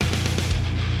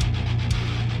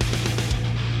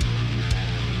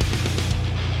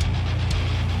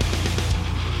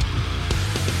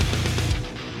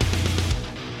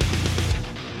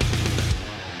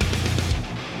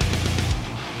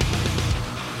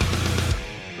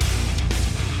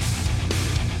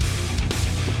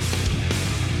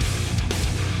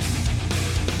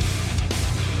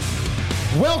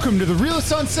Welcome to the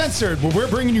Realist Uncensored, where we're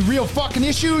bringing you real fucking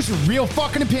issues with real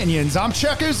fucking opinions. I'm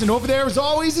Checkers, and over there, as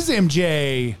always, is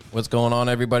MJ. What's going on,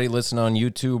 everybody? Listen on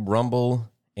YouTube, Rumble,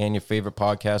 and your favorite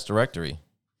podcast directory.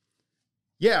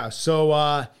 Yeah,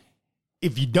 so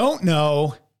if you don't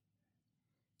know,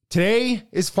 today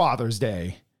is Father's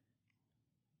Day.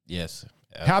 Yes.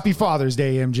 Happy Father's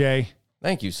Day, MJ.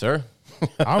 Thank you, sir.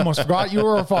 I almost forgot you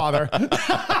were a father.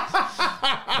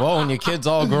 Well, when your kids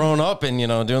all grown up and,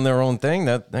 doing their own thing,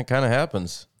 that kind of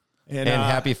happens. And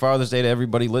happy Father's Day to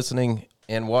everybody listening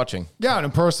and watching. Yeah, and a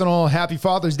personal happy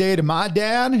Father's Day to my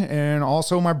dad and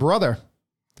also my brother.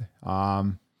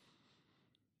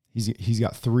 He's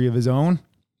got 3 of his own.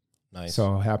 Nice.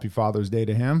 So happy Father's Day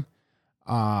to him.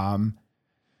 And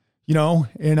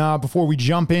before we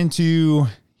jump into,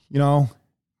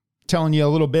 telling you a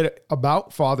little bit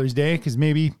about Father's Day, because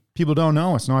maybe people don't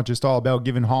know, it's not just all about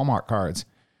giving Hallmark cards.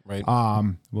 Right.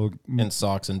 And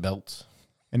socks and belts.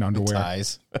 And underwear. And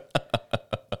ties.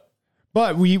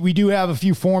 But we do have a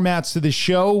few formats to this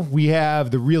show. We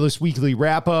have the Realist Weekly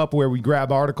Wrap-Up, where we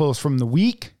grab articles from the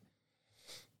week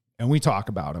and we talk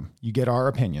about them. You get our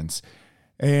opinions.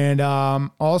 And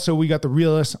also we got the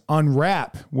Realist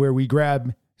Unwrap, where we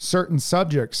grab certain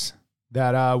subjects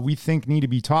that we think need to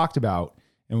be talked about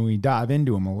and we dive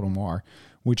into them a little more,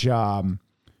 which we're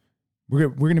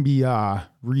going to be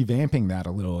revamping that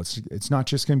a little. It's not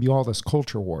just going to be all this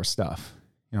culture war stuff.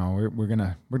 We're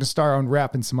gonna start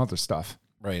unwrapping some other stuff.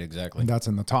 Right, exactly. And that's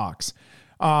in the talks.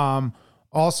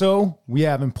 Also, we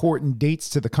have important dates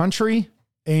to the country,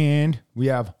 and we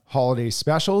have holiday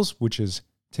specials, which is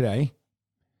today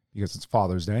because it's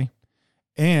Father's Day,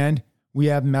 and we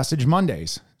have Message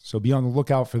Mondays. So be on the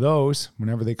lookout for those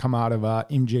whenever they come out of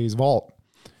MJ's vault.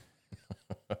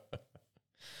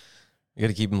 You got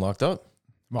to keep them locked up.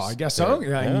 Well, I guess so.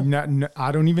 Yeah.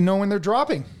 I don't even know when they're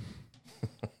dropping.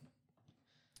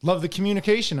 Love the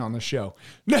communication on the show.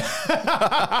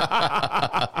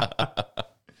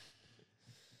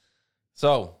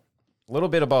 So, a little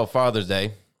bit about Father's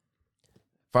Day.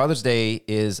 Father's Day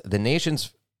is the nation's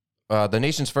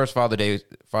first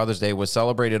Father's Day was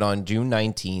celebrated on June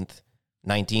 19th,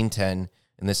 1910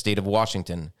 in the state of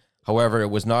Washington. However, it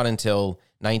was not until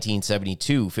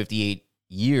 1972, 58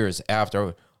 years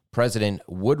after President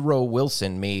Woodrow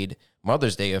Wilson made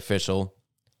Mother's Day official,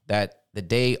 that the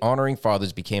day honoring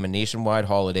fathers became a nationwide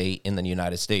holiday in the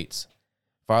United States.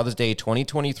 Father's Day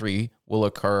 2023 will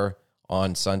occur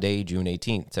on Sunday, June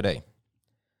 18th, today.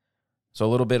 So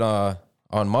a little bit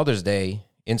on Mother's Day,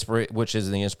 which is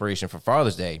the inspiration for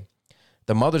Father's Day.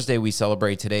 The Mother's Day we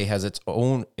celebrate today has its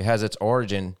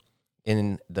origin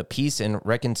in the peace and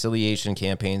reconciliation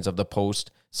campaigns of the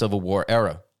post-Civil War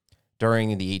era.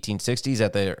 During the 1860s,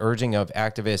 at the urging of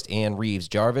activist Anne Reeves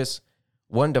Jarvis,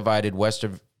 one divided West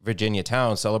Virginia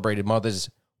town celebrated Mothers'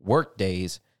 Work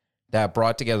Days that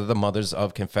brought together the mothers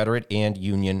of Confederate and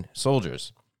Union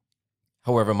soldiers.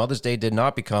 However, Mother's Day did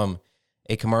not become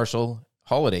a commercial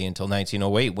holiday until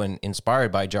 1908, when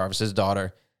inspired by Jarvis's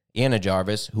daughter, Anna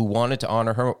Jarvis, who wanted to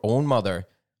honor her own mother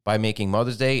by making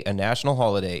Mother's Day a national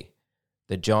holiday.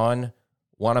 The John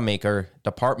Wanamaker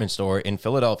department store in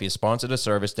Philadelphia sponsored a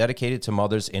service dedicated to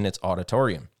mothers in its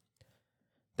auditorium.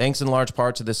 Thanks in large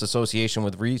part to this association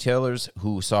with retailers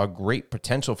who saw great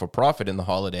potential for profit in the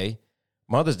holiday,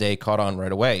 Mother's Day caught on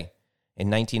right away.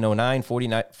 In 1909,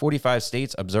 45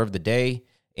 states observed the day,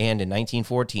 and in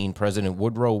 1914, President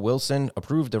Woodrow Wilson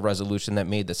approved a resolution that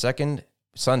made the second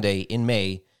Sunday in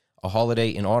May a holiday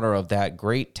in honor of that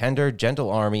great, tender,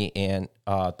 gentle army and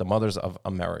the mothers of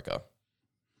America.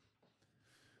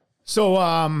 So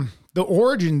the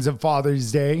origins of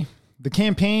Father's Day, the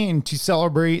campaign to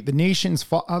celebrate the nation's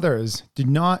fathers did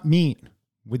not meet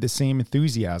with the same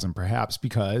enthusiasm, perhaps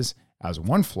because, as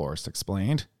one florist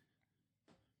explained,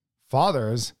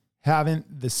 fathers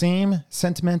haven't the same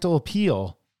sentimental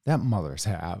appeal that mothers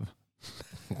have.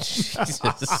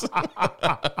 Jesus.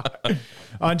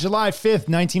 On July 5th,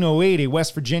 1908, a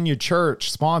West Virginia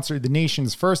church sponsored the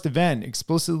nation's first event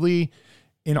explicitly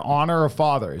in honor of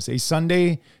fathers, a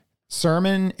Sunday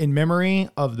sermon in memory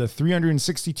of the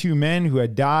 362 men who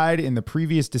had died in the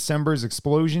previous December's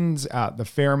explosions at the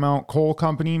Fairmount Coal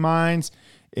Company mines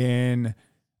in,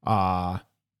 what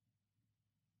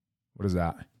is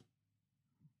that?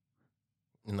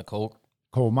 In the coal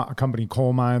company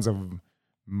coal mines of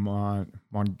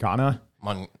Montana.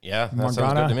 Yeah, that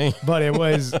sounds good to me. But it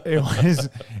was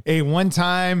a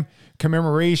one-time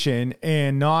commemoration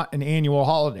and not an annual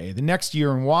holiday. The next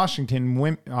year in Washington,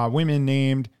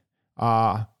 Washington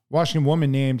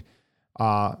woman named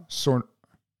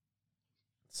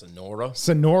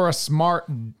Sonora Smart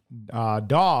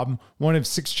Daub, one of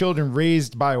 6 children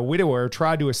raised by a widower,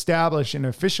 tried to establish an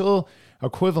official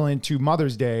equivalent to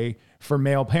Mother's Day for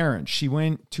male parents. She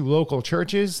went to local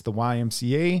churches, the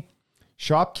YMCA,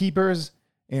 shopkeepers,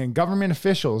 and government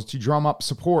officials to drum up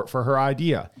support for her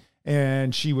idea.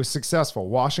 And she was successful.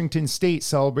 Washington State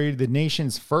celebrated the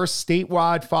nation's first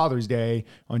statewide Father's Day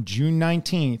on June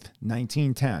 19th,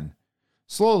 1910.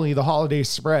 Slowly, the holiday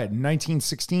spread. In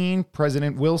 1916,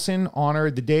 President Wilson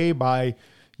honored the day by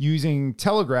using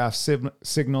telegraph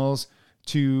signals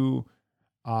to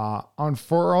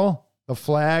unfurl the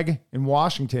flag in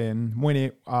Washington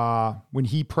when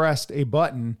he pressed a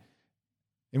button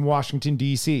in Washington,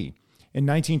 D.C. In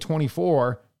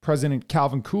 1924, President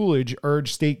Calvin Coolidge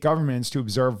urged state governments to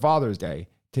observe Father's Day.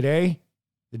 Today,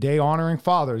 the day honoring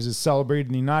fathers is celebrated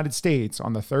in the United States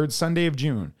on the third Sunday of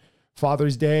June.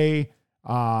 Father's Day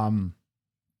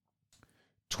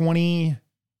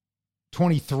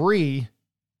 2023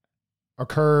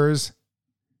 occurs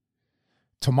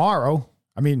today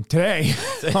on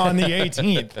the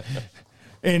 18th.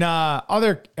 In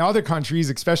other countries,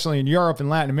 especially in Europe and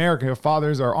Latin America,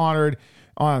 fathers are honored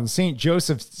on St.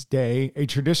 Joseph's Day, a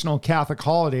traditional Catholic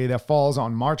holiday that falls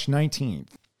on March 19th.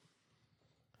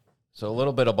 So a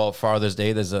little bit about Father's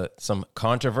Day. There's some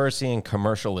controversy and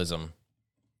commercialism.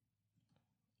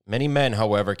 Many men,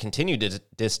 however, continue to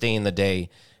disdain the day.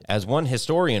 As one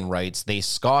historian writes, they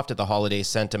scoffed at the holiday's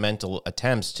sentimental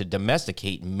attempts to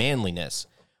domesticate manliness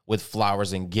with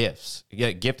flowers and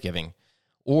gift-giving,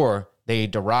 or they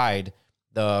deride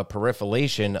the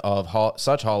proliferation of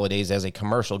such holidays as a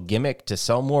commercial gimmick to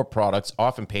sell more products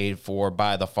often paid for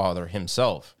by the father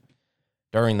himself.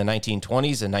 During the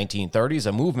 1920s and 1930s,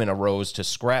 a movement arose to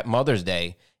scrap Mother's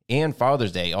Day and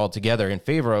Father's Day altogether in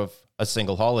favor of a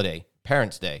single holiday,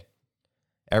 Parents' Day.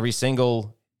 Every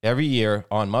year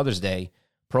on Mother's Day,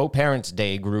 pro-Parents'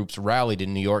 Day groups rallied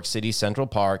in New York City Central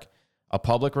Park. A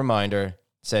public reminder,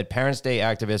 said Parents' Day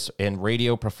activist and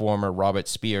radio performer Robert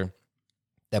Speer,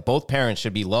 that both parents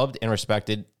should be loved and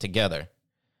respected together.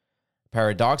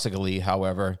 Paradoxically,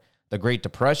 however, the Great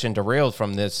Depression derailed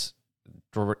this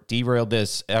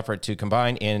effort to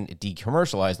combine and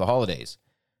decommercialize the holidays.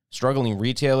 Struggling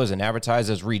retailers and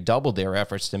advertisers redoubled their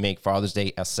efforts to make Father's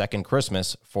Day a second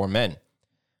Christmas for men,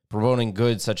 promoting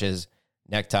goods such as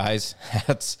neckties,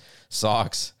 hats,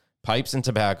 socks, pipes and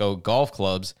tobacco, golf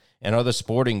clubs, and other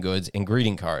sporting goods and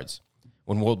greeting cards.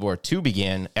 When World War II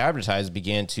began, advertisers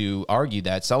began to argue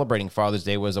that celebrating Father's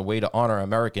Day was a way to honor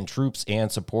American troops and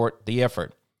support the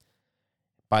effort.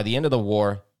 By the end of the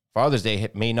war, Father's Day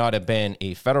may not have been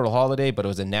a federal holiday, but it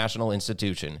was a national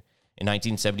institution. In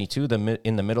 1972,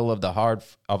 in the middle of a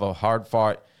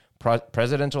hard-fought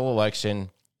presidential election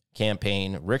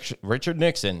campaign, Richard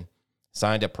Nixon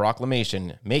signed a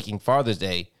proclamation making Father's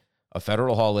Day a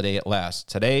federal holiday at last.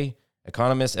 Today,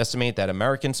 economists estimate that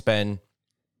Americans spend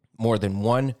more than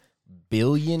 $1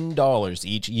 billion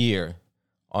each year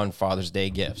on Father's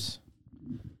Day gifts.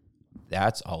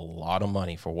 That's a lot of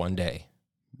money for one day.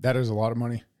 That is a lot of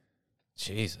money.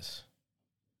 Jesus.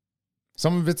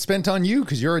 Some of it's spent on you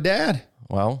because you're a dad.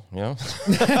 Well, my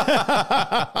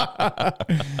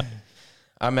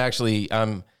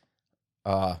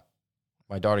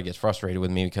daughter gets frustrated with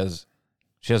me because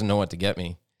she doesn't know what to get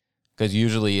me. Because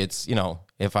usually it's,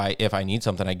 if I need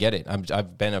something, I get it.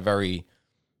 I've been a very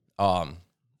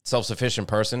self-sufficient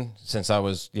person since I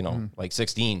was, like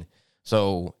 16.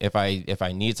 So if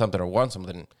I need something or want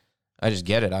something, I just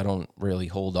get it. I don't really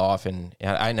hold off, and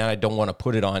I don't want to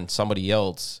put it on somebody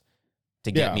else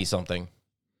to get me something.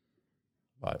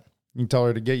 But you can tell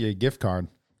her to get you a gift card.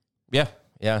 Yeah,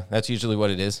 that's usually what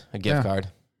it is, a gift card.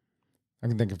 I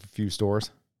can think of a few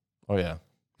stores. Oh yeah,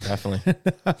 definitely.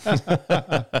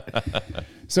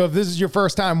 So if this is your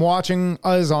first time watching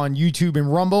us on YouTube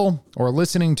and Rumble, or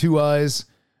listening to us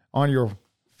on your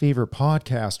favorite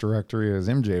podcast directory, as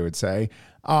MJ would say,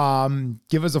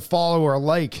 give us a follow or a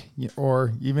like,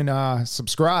 or even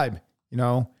subscribe.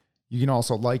 You can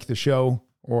also like the show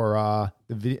or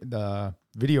the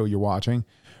video you're watching.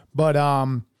 But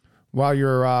while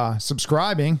you're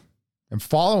subscribing and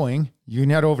following, you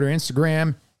can head over to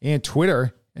Instagram and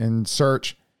Twitter and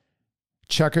search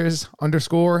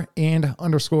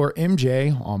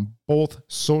checkers_and_MJ on both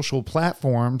social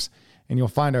platforms, and you'll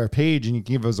find our page, and you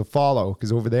can give us a follow,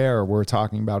 because over there we're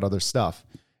talking about other stuff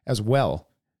as well.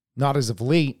 Not as of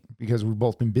late, because we've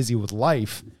both been busy with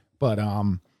life, but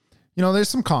there's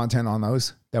some content on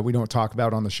those that we don't talk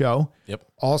about on the show. Yep.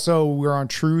 Also, we're on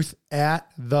Truth at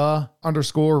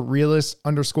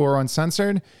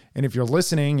 @the_realist_uncensored. And if you're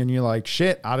listening and you're like,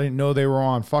 shit, I didn't know they were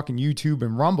on fucking YouTube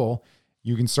and Rumble,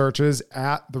 You can search us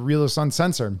at The Realist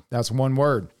Uncensored. That's one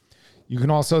word. You can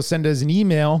also send us an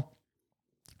email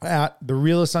at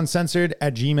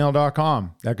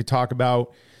therealistuncensored@gmail.com. That could talk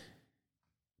about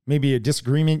maybe a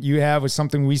disagreement you have with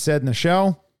something we said in the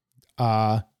show.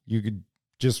 You could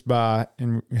just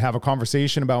and have a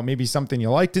conversation about maybe something you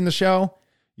liked in the show.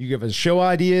 You give us show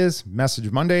ideas, Message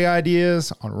Monday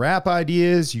ideas, on rap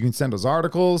ideas. You can send us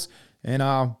articles, and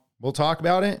we'll talk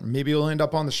about it. And maybe it'll end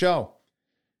up on the show.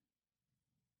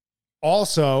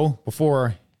 Also,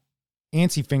 before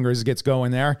Antsy Fingers gets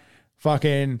going there,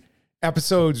 fucking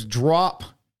episodes drop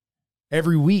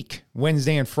every week,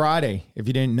 Wednesday and Friday, if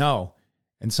you didn't know.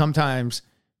 And sometimes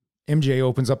MJ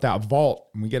opens up that vault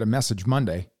and we get a Message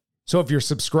Monday. So if you're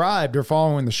subscribed or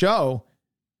following the show,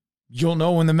 you'll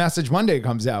know when the Message Monday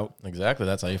comes out. Exactly.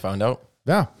 That's how you found out.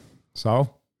 Yeah.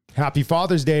 So happy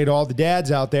Father's Day to all the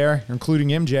dads out there, including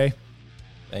MJ.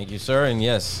 Thank you, sir. And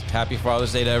yes, happy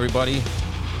Father's Day to everybody.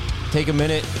 Take a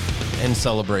minute and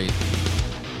celebrate.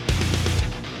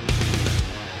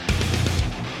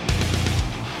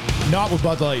 Not with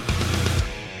Bud Light.